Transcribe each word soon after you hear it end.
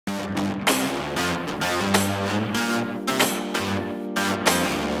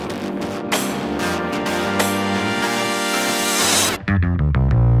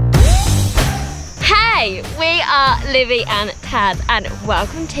Livy and Taz, and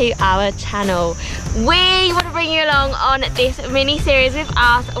welcome to our channel. We want to bring you along on this mini series with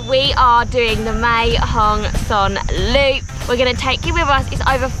us. We are doing the Mae Hong Son Loop. We're going to take you with us. It's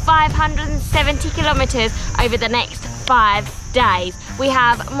over 570 kilometers over the next 5 days. We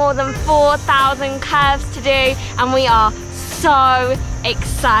have more than 4,000 curves to do, and we are so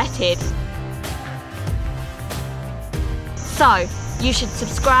excited. So you should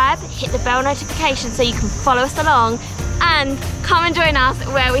subscribe, hit the bell notification so you can follow us along, and come and join us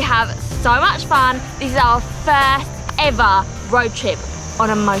where we have so much fun. This is our first ever road trip on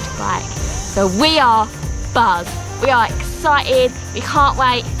a motorbike. So we are buzzed, we are excited, we can't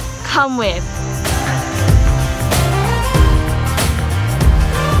wait. Come with.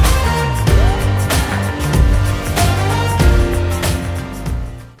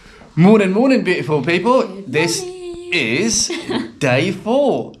 Morning, beautiful people. This is day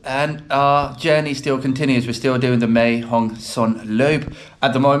 4 and our journey still continues. We're still doing the Mae Hong Son Loop.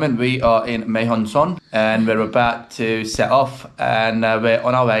 At the moment we are in Mae Hong Son and we're about to set off, and we're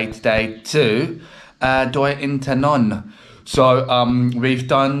on our way today to Doi into Non. So we've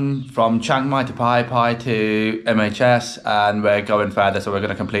done from Chiang Mai to Pai Pai to MHS, and we're going further, so we're going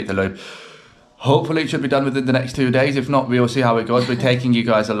to complete the loop. Hopefully it should be done within the next 2 days. If not, we'll see how it goes. We're taking you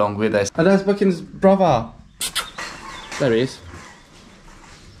guys along with us. And there's Buckin's brother. There he is.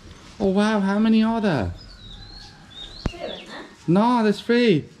 Oh wow, how many are there? 2, isn't there? No, there's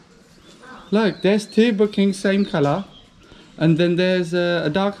 3. Oh. Look, there's 2 bookings, same colour. And then there's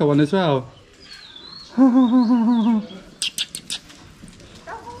a darker one as well.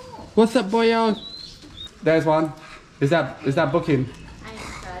 What's up, boyo? There's one. Is that booking? I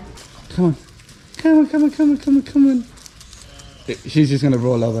think so. Come on. Come on. She's just gonna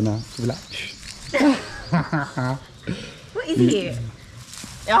roll over now. She'll be like, shh. What is it?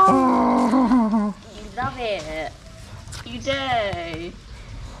 Oh, you love it. You do.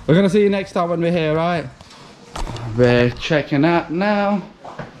 We're gonna see you next time when we're here, right? We're checking out now.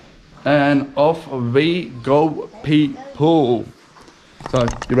 And off we go, people. So,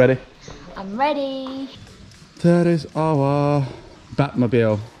 you ready? I'm ready. That is our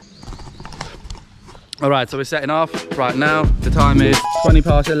Batmobile. Alright, so we're setting off right now. The time is 20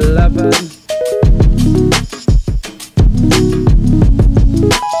 past 11.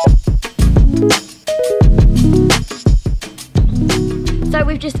 So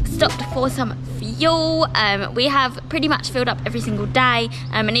we've just stopped for some fuel. We have pretty much filled up every single day,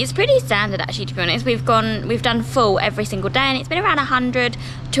 and it's pretty standard actually, to be honest. We've done full every single day, and it's been around 100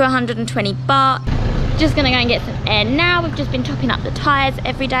 to 120 baht. Just gonna go and get some air now. We've just been topping up the tyres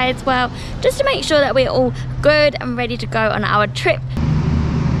every day as well, just to make sure that we're all good and ready to go on our trip.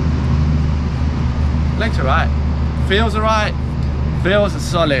 Legs are right, feels alright, feels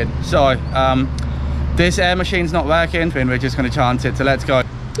solid. So this air machine's not working, and we're just gonna chance it, so let's go.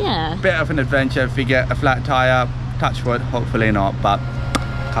 Yeah. Bit of an adventure if we get a flat tyre, touch wood, hopefully not, but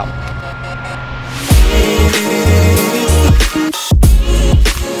come.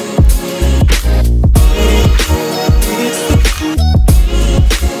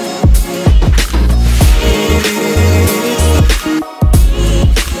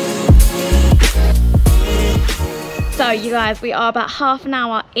 So you guys, we are about half an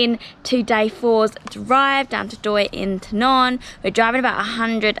hour into day 4's drive down to Doi into Non. We're driving about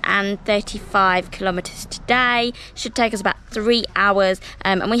 135 kilometers today. Should take us about 3 hours,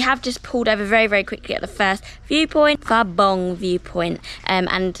 and we have just pulled over very quickly at the first viewpoint, Pha Bong viewpoint,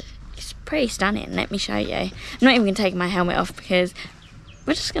 and it's pretty stunning. Let me show you. I'm not even gonna take my helmet off because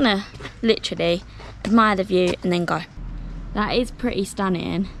we're just gonna literally admire the view and then go. That is pretty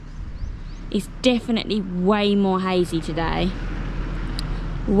stunning. It's definitely way more hazy today,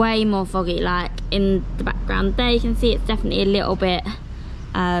 way more foggy. Like in the background there you can see it's definitely a little bit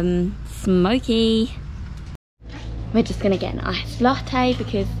smoky. We're just gonna get an iced latte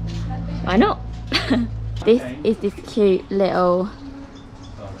because why not? This is this cute little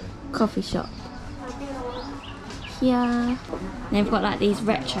coffee shop here. They've got like these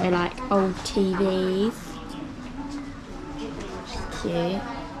retro like old TVs. Cute.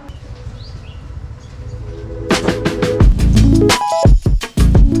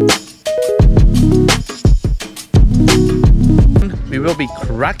 We will be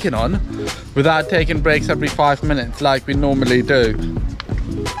cracking on without taking breaks every 5 minutes like we normally do.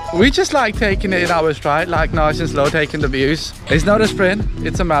 We just like taking it in our stride, like nice and slow, taking the views. It's not a sprint,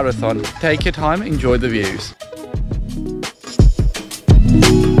 it's a marathon. Take your time, enjoy the views.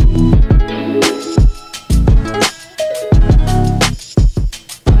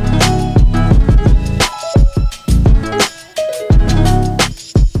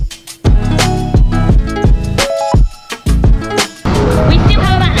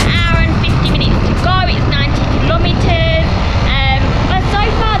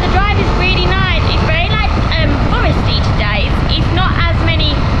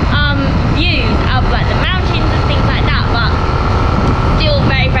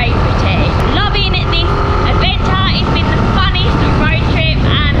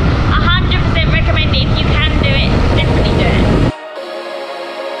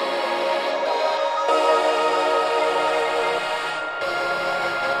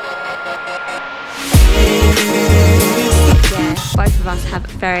 Yeah, both of us have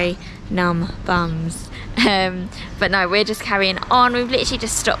very numb bums. But no, we're just carrying on. We've literally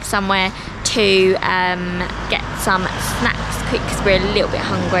just stopped somewhere to get some snacks quick because we're a little bit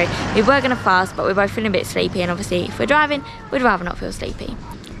hungry. We were going to fast, but we're both feeling a bit sleepy, and obviously if we're driving, we'd rather not feel sleepy.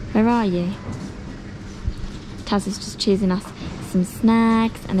 Where are you? Taz is just choosing us some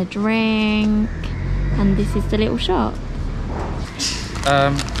snacks and a drink, and this is the little shop.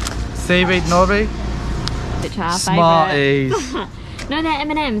 Seaweed nori. Which are our Smarties. No, they're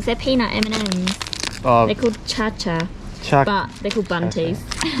M&Ms. They're peanut M&Ms. Oh, They're called Cha-Cha, but they're called Bunties.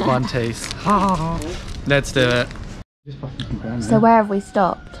 Bunties. Let's do it. So where have we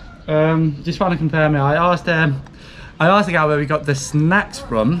stopped? Just trying to compare me. I asked the guy where we got the snacks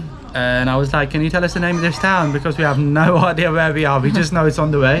from, and I was like, can you tell us the name of this town? Because we have no idea where we are. We just know it's on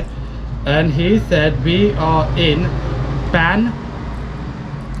the way. And he said we are in Ban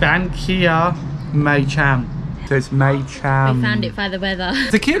Kia Mae Cham. So it's Mae Cham. We found it by the weather.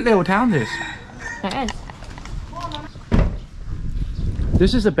 It's a cute little town, this. It is.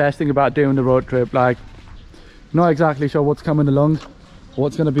 This is the best thing about doing the road trip. Like, not exactly sure what's coming along,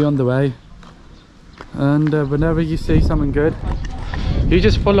 what's going to be on the way. And whenever you see something good, you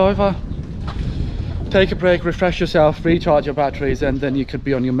just pull over, take a break, refresh yourself, recharge your batteries, and then you could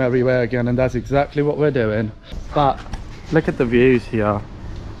be on your merry way again. And that's exactly what we're doing. But look at the views here.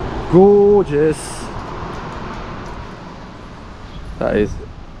 Gorgeous. That is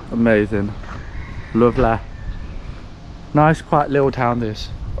amazing. Lovely. Nice quiet little town, this.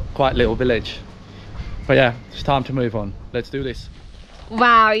 Quiet little village. But yeah, it's time to move on. Let's do this.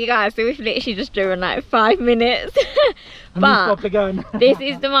 Wow, you guys, so we've literally just driven like 5 minutes. But this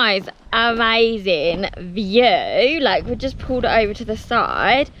is the most amazing view. Like, we just pulled it over to the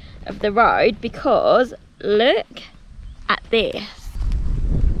side of the road because look at this.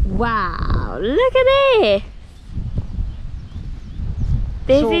 Wow, look at this.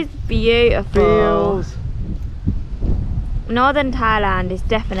 This is beautiful. Northern Thailand is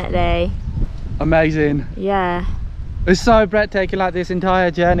definitely amazing. Yeah. It's so breathtaking. Like, this entire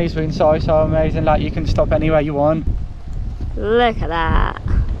journey's been so amazing. Like, you can stop anywhere you want. Look at that.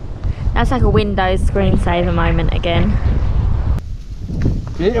 That's like a Windows screensaver moment again.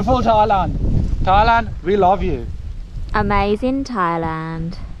 Beautiful Thailand. Thailand, we love you. Amazing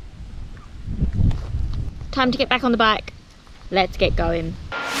Thailand. Time to get back on the bike. Let's get going.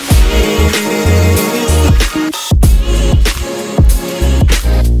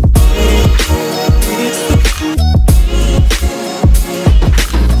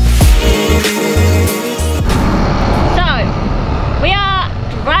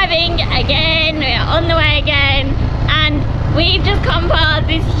 Again, we're on the way again, and we've just come past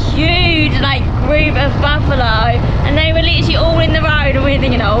this huge like group of buffalo, and they were literally all in the road, and we're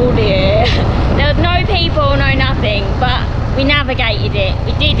thinking, oh dear. There was no people, no nothing, but we navigated it,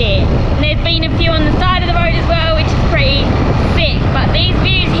 we did it. And there's been a few on the side of the road as well, which is pretty sick, but these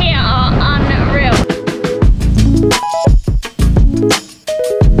views here are unreal.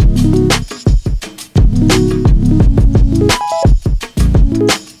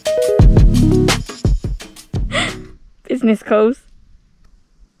 Business calls.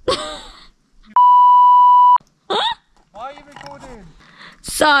 Why are you recording?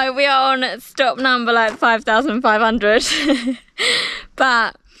 So we are on stop number like 5,500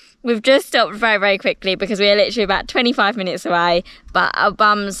 but we've just stopped very quickly because we are literally about 25 minutes away, but our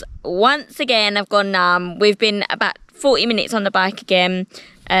bums once again have gone numb. We've been about 40 minutes on the bike again,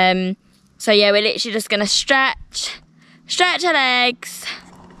 so yeah, we're literally just gonna stretch our legs,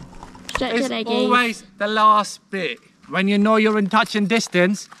 It's always the last bit. When you know you're in touching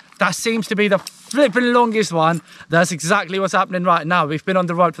distance, that seems to be the flipping longest one. That's exactly what's happening right now. We've been on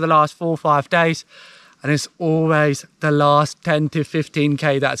the road for the last 4 or 5 days, and it's always the last 10 to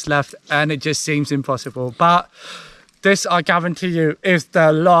 15k that's left, and it just seems impossible. But this, I guarantee you, is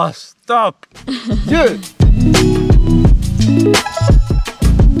the last stop. Yeah.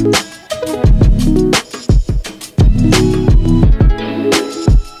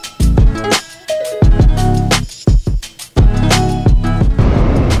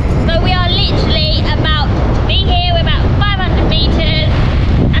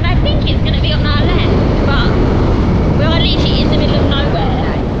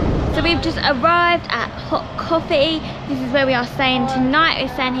 Arrived at Hot Coffee. This is where we are staying tonight.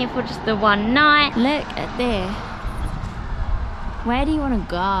 We're staying here for just the one night. Look at this. Where do you want to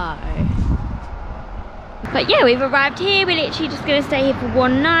go? But yeah, we've arrived here. We're literally just going to stay here for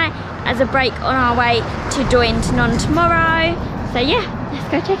one night as a break on our way to Doi Inthanon tomorrow. So yeah, let's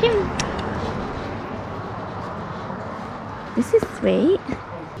go check in. This is sweet.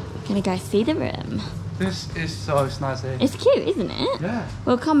 Gonna go see the room. This is so snazzy. It's cute, isn't it? Yeah.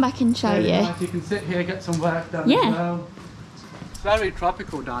 We'll come back and show you. Nice. You can sit here, get some work done as well. It's very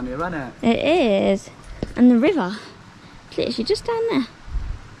tropical down here, isn't it? It is. And the river. It's literally just down there.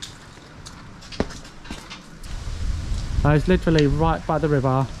 It's literally right by the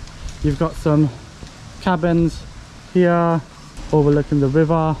river. You've got some cabins here overlooking the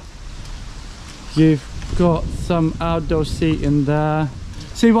river. You've got some outdoor seating there.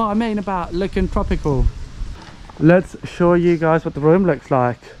 See what I mean about looking tropical? Let's show you guys what the room looks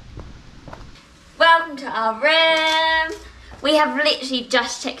like. Welcome to our room. We have literally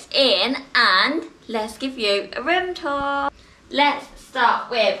just checked in and let's give you a room tour. Let's start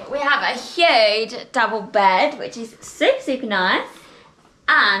with, we have a huge double bed, which is super nice.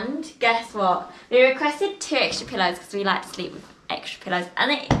 And guess what? We requested 2 extra pillows because we like to sleep with extra pillows,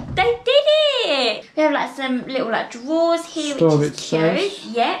 and they did it. We have like some little like drawers here, which is cute.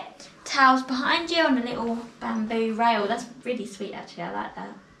 Yeah. Towels behind you on a little bamboo rail. That's really sweet actually, I like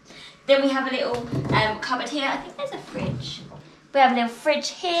that. Then we have a little cupboard here. I think there's a fridge. We have a little fridge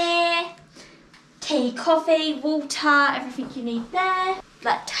here. Tea, coffee, water, everything you need there.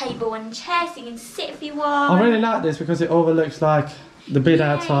 Like table and chair so you can sit if you want. I really like this because it overlooks like the bit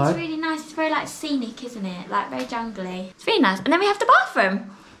outside. It's really nice. It's very like scenic, isn't it? Like very jungly. It's really nice. And then we have the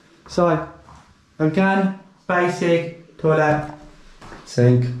bathroom. So, again, basic toilet,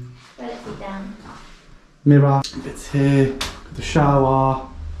 sink, Let's sit down. mirror, bits here, the shower.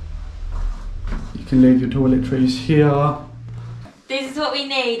 You can leave your toiletries here. This is what we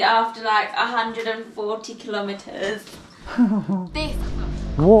need after like 140 kilometres. This.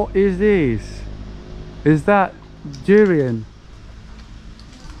 What is this? Is that durian?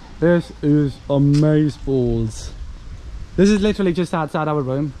 This is amazeballs. This is literally just outside our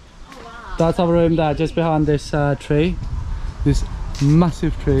room. Oh, wow. That's our room there, just behind this tree. This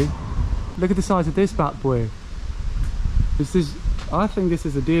massive tree. Look at the size of this bad boy. I think this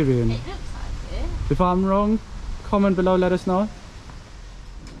is a durian. It looks like it. If I'm wrong, comment below, let us know.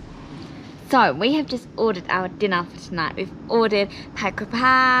 So we have just ordered our dinner for tonight. We've ordered pad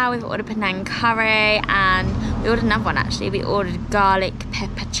krapao, we've ordered Penang curry, and we ordered another one actually. We ordered garlic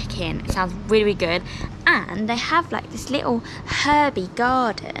pepper chicken. It sounds really good. And they have like this little herby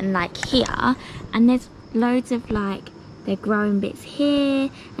garden like here, and there's loads of like, they're growing bits here,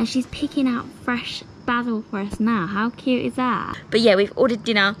 and she's picking out fresh basil for us now. How cute is that? But yeah, we've ordered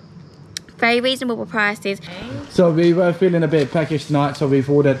dinner. Very reasonable prices. So we were feeling a bit peckish tonight, so we've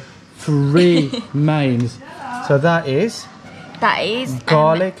ordered 3 mains. So that is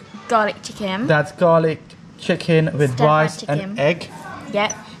garlic chicken. That's garlic chicken with Stir-fried rice chicken. and egg.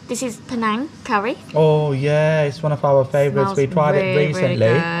 Yep. This is Penang curry. Oh yeah, it's one of our favorites. We tried it recently,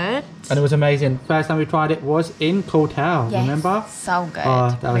 really and it was amazing. First time we tried it was in Koh Tao. Yes, remember? so good.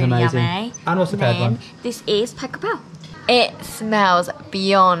 Oh, that was really amazing. Yummy. And what's the third one? This is pad krapao. It smells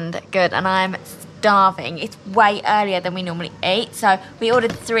beyond good, and I'm starving. It's way earlier than we normally eat, so we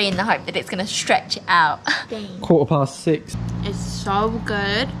ordered 3 in the hope that it's going to stretch it out. 6:15. It's so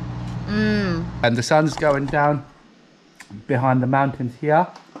good. And the sun's going down behind the mountains here,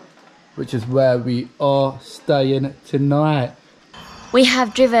 which is where we are staying tonight. We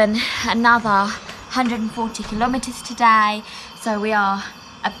have driven another 140 kilometres today, so we are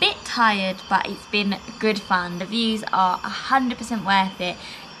a bit tired, but it's been good fun. The views are 100% worth it.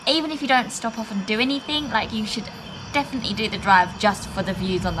 Even if you don't stop off and do anything, like, you should definitely do the drive just for the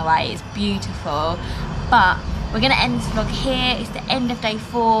views on the way. It's beautiful. But we're going to end this vlog here. It's the end of day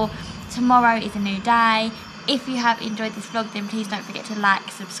 4. Tomorrow is a new day. If you have enjoyed this vlog, then please don't forget to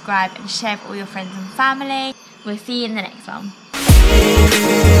like, subscribe and share with all your friends and family. We'll see you in the next one.